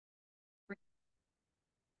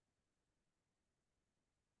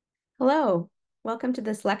Hello, welcome to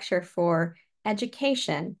this lecture for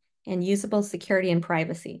Education and Usable Security and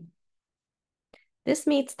Privacy. This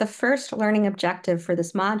meets the first learning objective for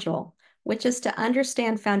this module, which is to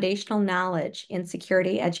understand foundational knowledge in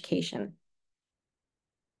security education.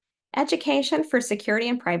 Education for security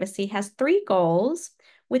and privacy has three goals,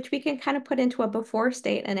 which we can kind of put into a before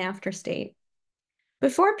state and after state.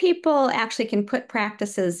 Before people actually can put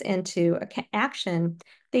practices into action,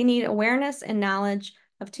 they need awareness and knowledge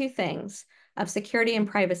of two things, of security and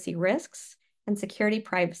privacy risks and security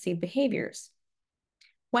privacy behaviors.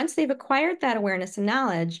 Once they've acquired that awareness and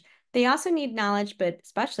knowledge, they also need knowledge, but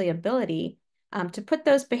especially ability, to put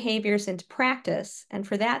those behaviors into practice. And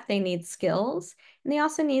for that, they need skills, and they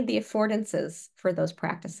also need the affordances for those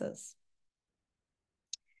practices.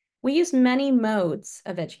 We use many modes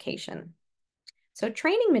of education. So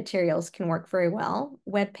training materials can work very well.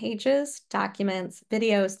 Web pages, documents,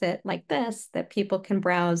 videos like this that people can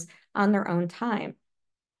browse on their own time.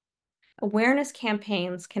 Awareness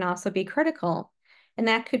campaigns can also be critical, and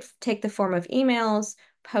that could take the form of emails,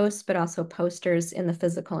 posts, but also posters in the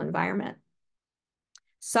physical environment.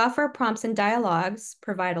 Software prompts and dialogues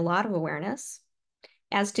provide a lot of awareness,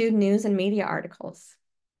 as do news and media articles.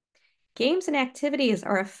 Games and activities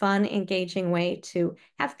are a fun, engaging way to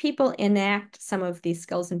have people enact some of these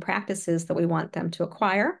skills and practices that we want them to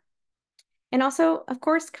acquire. And also, of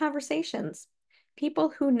course, conversations. People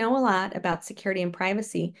who know a lot about security and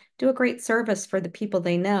privacy do a great service for the people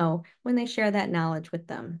they know when they share that knowledge with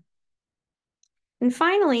them. And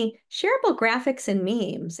finally, shareable graphics and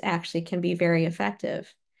memes actually can be very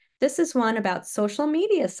effective. This is one about social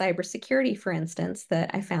media cybersecurity, for instance,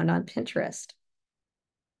 that I found on Pinterest.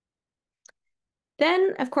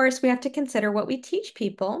 Then, of course, we have to consider what we teach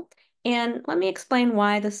people, and let me explain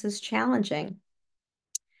why this is challenging.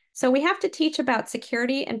 So we have to teach about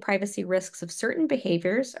security and privacy risks of certain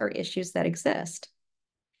behaviors or issues that exist.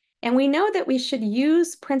 And we know that we should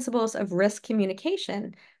use principles of risk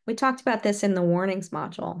communication. We talked about this in the warnings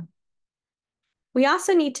module. We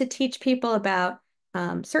also need to teach people about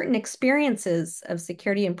certain experiences of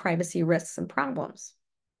security and privacy risks and problems.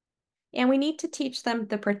 And we need to teach them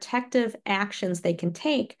the protective actions they can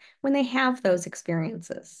take when they have those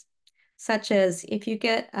experiences, such as if you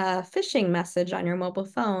get a phishing message on your mobile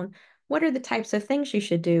phone, what are the types of things you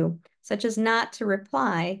should do, such as not to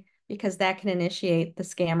reply, because that can initiate the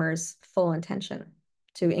scammer's full intention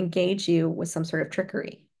to engage you with some sort of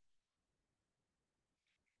trickery.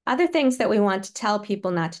 Other things that we want to tell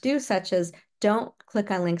people not to do, such as don't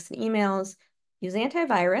click on links in emails, use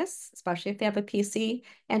antivirus, especially if they have a PC,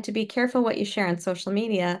 and to be careful what you share on social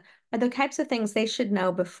media, are the types of things they should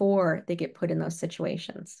know before they get put in those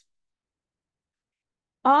situations.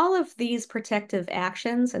 All of these protective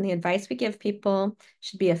actions and the advice we give people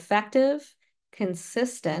should be effective,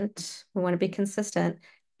 consistent, we want to be consistent,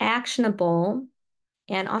 actionable,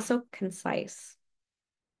 and also concise.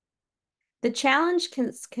 The challenge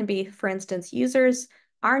can be, for instance, users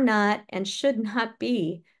are not and should not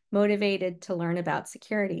be motivated to learn about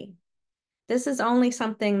security. This is only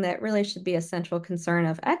something that really should be a central concern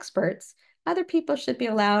of experts. Other people should be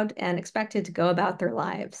allowed and expected to go about their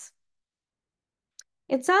lives.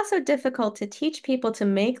 It's also difficult to teach people to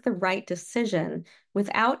make the right decision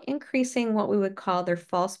without increasing what we would call their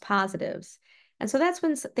false positives. And so that's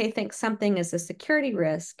when they think something is a security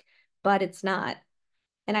risk, but it's not.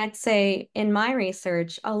 And I'd say in my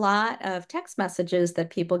research, a lot of text messages that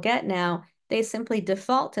people get now, they simply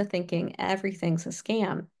default to thinking everything's a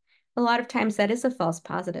scam. A lot of times that is a false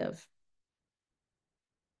positive.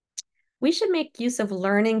 We should make use of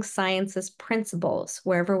learning sciences principles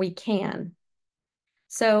wherever we can.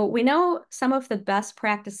 So we know some of the best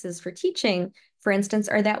practices for teaching, for instance,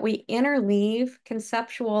 are that we interleave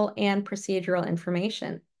conceptual and procedural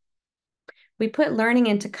information. We put learning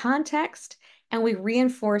into context and we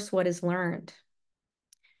reinforce what is learned.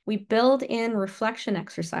 We build in reflection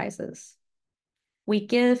exercises. We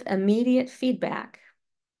give immediate feedback.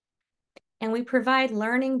 And we provide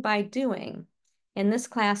learning by doing. In this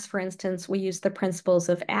class, for instance, we use the principles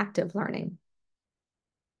of active learning.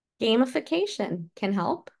 Gamification can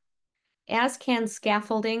help, as can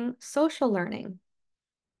scaffolding social learning.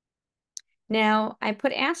 Now, I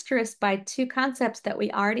put asterisks by two concepts that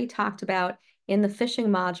we already talked about in the phishing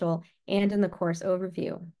module and in the course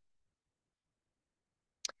overview.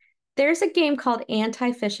 There's a game called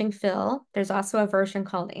Anti-Phishing Phil. There's also a version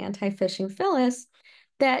called Anti-Phishing Phyllis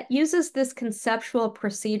that uses this conceptual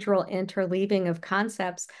procedural interleaving of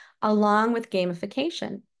concepts along with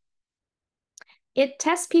gamification. It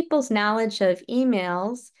tests people's knowledge of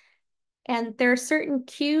emails And there are certain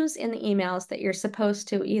cues in the emails that you're supposed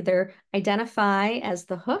to either identify as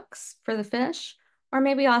the hooks for the fish, or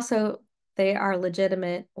maybe also they are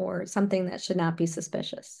legitimate or something that should not be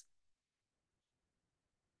suspicious.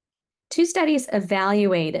 Two studies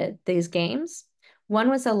evaluated these games. One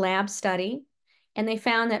was a lab study, and they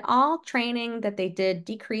found that all training that they did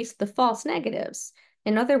decreased the false negatives.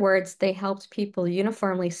 In other words, they helped people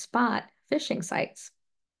uniformly spot phishing sites.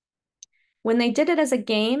 When they did it as a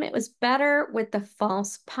game, it was better with the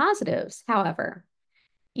false positives. However,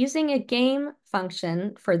 using a game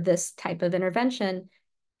function for this type of intervention,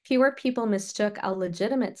 fewer people mistook a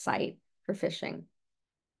legitimate site for phishing.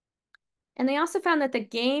 And they also found that the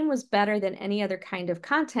game was better than any other kind of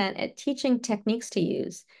content at teaching techniques to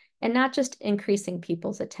use and not just increasing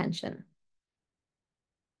people's attention.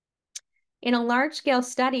 In a large-scale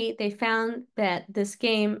study, they found that this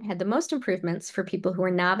game had the most improvements for people who were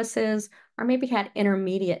novices or maybe had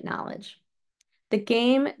intermediate knowledge. The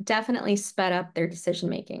game definitely sped up their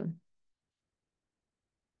decision-making.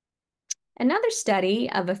 Another study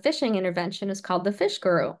of a phishing intervention is called the Fish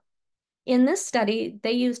Guru. In this study,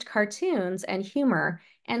 they used cartoons and humor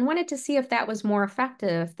and wanted to see if that was more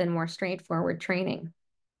effective than more straightforward training.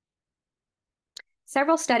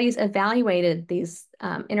 Several studies evaluated these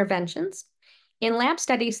interventions. In lab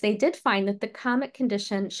studies, they did find that the comic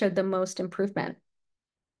condition showed the most improvement.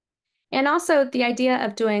 And also the idea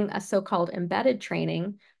of doing a so-called embedded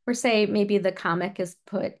training, where say maybe the comic is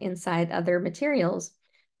put inside other materials,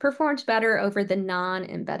 performed better over the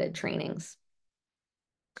non-embedded trainings.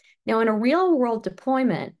 Now, in a real-world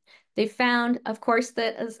deployment, they found, of course,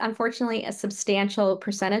 that unfortunately a substantial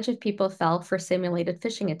percentage of people fell for simulated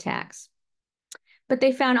phishing attacks. But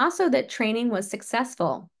they found also that training was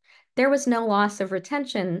successful. There was no loss of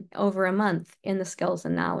retention over a month in the skills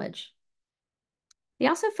and knowledge. They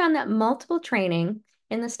also found that multiple training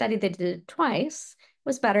in the study they did twice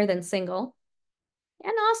was better than single.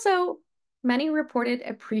 And also, many reported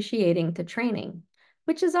appreciating the training,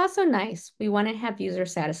 which is also nice. We want to have user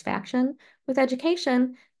satisfaction with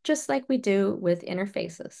education, just like we do with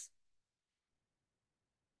interfaces.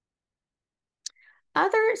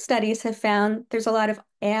 Other studies have found there's a lot of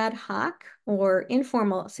ad hoc or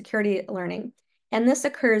informal security learning, and this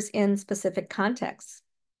occurs in specific contexts.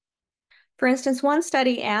 For instance, one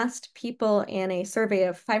study asked people in a survey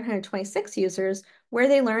of 526 users where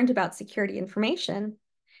they learned about security information.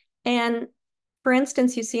 And for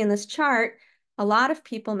instance, you see in this chart, a lot of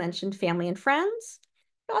people mentioned family and friends,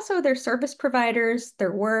 but also their service providers,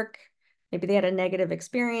 their work. Maybe they had a negative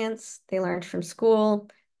experience, they learned from school,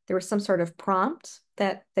 there was some sort of prompt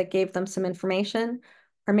that gave them some information,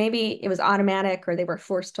 or maybe it was automatic or they were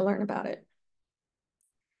forced to learn about it.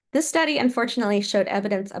 This study, unfortunately, showed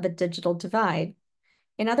evidence of a digital divide.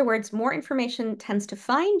 In other words, more information tends to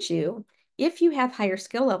find you if you have higher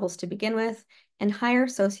skill levels to begin with and higher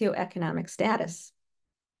socioeconomic status.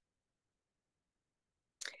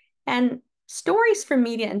 And stories from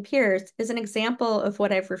media and peers is an example of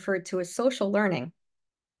what I've referred to as social learning.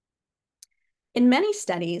 In many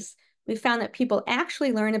studies, we found that people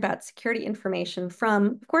actually learn about security information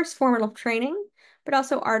from, of course, formal training, but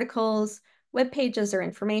also articles, web pages or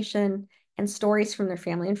information, and stories from their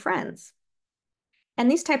family and friends. And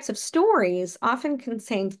these types of stories often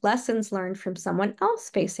contain lessons learned from someone else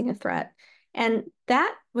facing a threat. And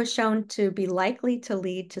that was shown to be likely to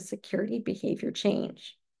lead to security behavior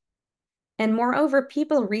change. And moreover,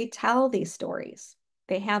 people retell these stories.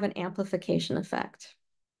 They have an amplification effect.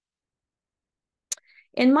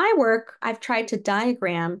 In my work, I've tried to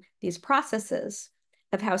diagram these processes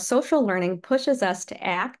of how social learning pushes us to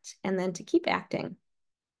act and then to keep acting.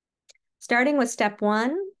 Starting with step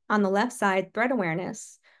one, on the left side, threat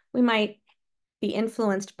awareness, we might be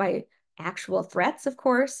influenced by actual threats, of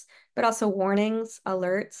course, but also warnings,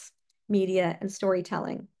 alerts, media, and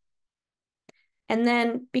storytelling. And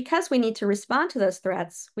then because we need to respond to those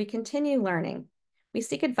threats, we continue learning. We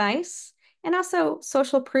seek advice and also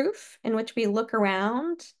social proof in which we look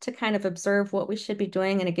around to kind of observe what we should be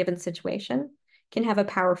doing in a given situation can have a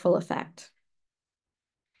powerful effect.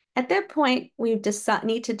 At that point, we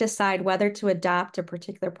need to decide whether to adopt a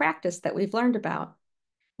particular practice that we've learned about.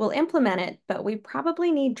 We'll implement it, but we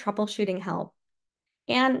probably need troubleshooting help.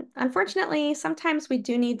 And unfortunately, sometimes we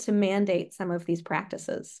do need to mandate some of these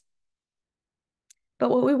practices. But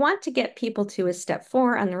what we want to get people to is step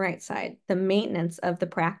 4 on the right side, the maintenance of the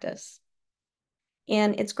practice.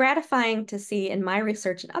 And it's gratifying to see in my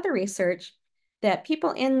research and other research that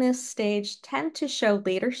people in this stage tend to show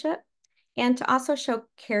leadership and to also show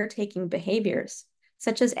caretaking behaviors,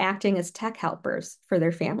 such as acting as tech helpers for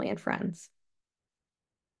their family and friends.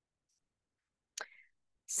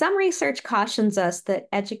 Some research cautions us that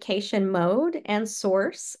education mode and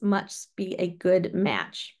source must be a good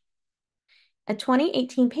match. A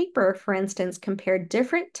 2018 paper, for instance, compared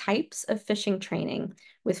different types of fishing training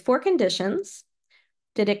with 4 conditions.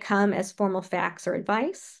 Did it come as formal facts or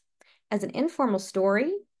advice? As an informal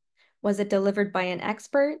story? Was it delivered by an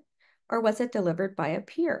expert? Or was it delivered by a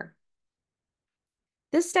peer?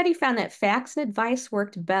 This study found that facts and advice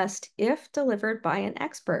worked best if delivered by an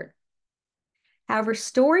expert. However,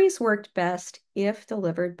 stories worked best if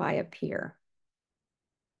delivered by a peer.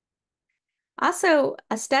 Also,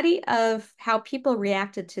 a study of how people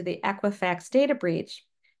reacted to the Equifax data breach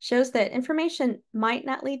shows that information might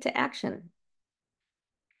not lead to action.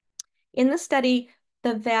 In the study,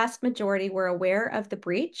 the vast majority were aware of the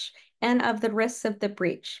breach and of the risks of the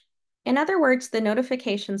breach. In other words, the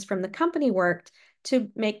notifications from the company worked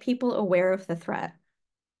to make people aware of the threat.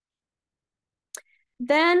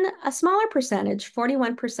 Then a smaller percentage,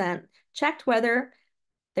 41%, checked whether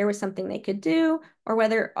there was something they could do or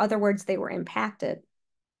whether, other words, they were impacted.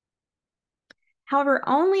 However,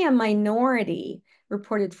 only a minority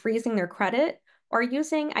reported freezing their credit or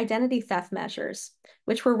using identity theft measures,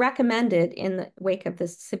 which were recommended in the wake of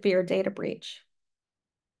this severe data breach.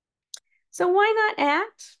 So why not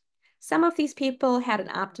act? Some of these people had an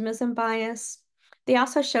optimism bias. They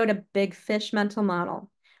also showed a big fish mental model.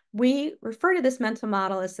 We refer to this mental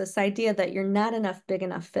model as this idea that you're not enough big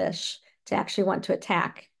enough fish to actually want to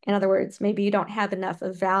attack. In other words, maybe you don't have enough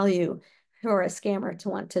of value for a scammer to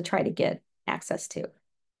want to try to get access to.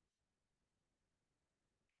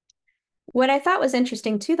 What I thought was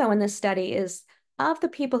interesting too, though, in this study is of the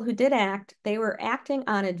people who did act, they were acting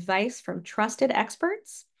on advice from trusted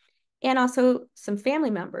experts and also some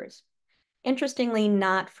family members. Interestingly,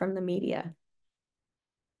 not from the media.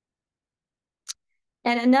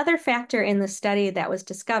 And another factor in the study that was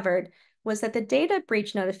discovered was that the data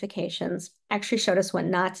breach notifications actually showed us what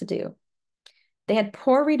not to do. They had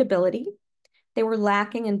poor readability. They were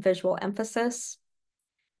lacking in visual emphasis.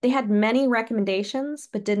 They had many recommendations,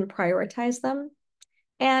 but didn't prioritize them.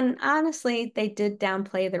 And honestly, they did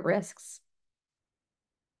downplay the risks.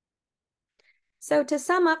 So to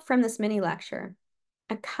sum up from this mini lecture,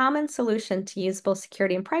 a common solution to usable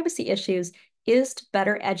security and privacy issues is to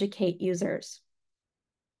better educate users.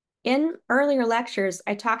 In earlier lectures,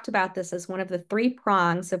 I talked about this as one of the 3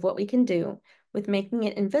 prongs of what we can do with making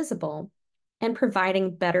it invisible and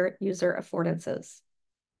providing better user affordances.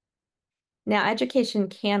 Now, education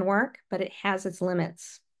can work, but it has its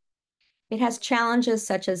limits. It has challenges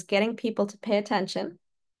such as getting people to pay attention,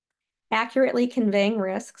 accurately conveying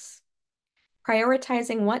risks,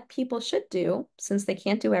 prioritizing what people should do since they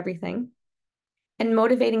can't do everything, and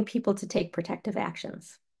motivating people to take protective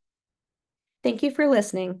actions. Thank you for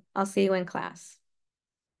listening. I'll see you in class.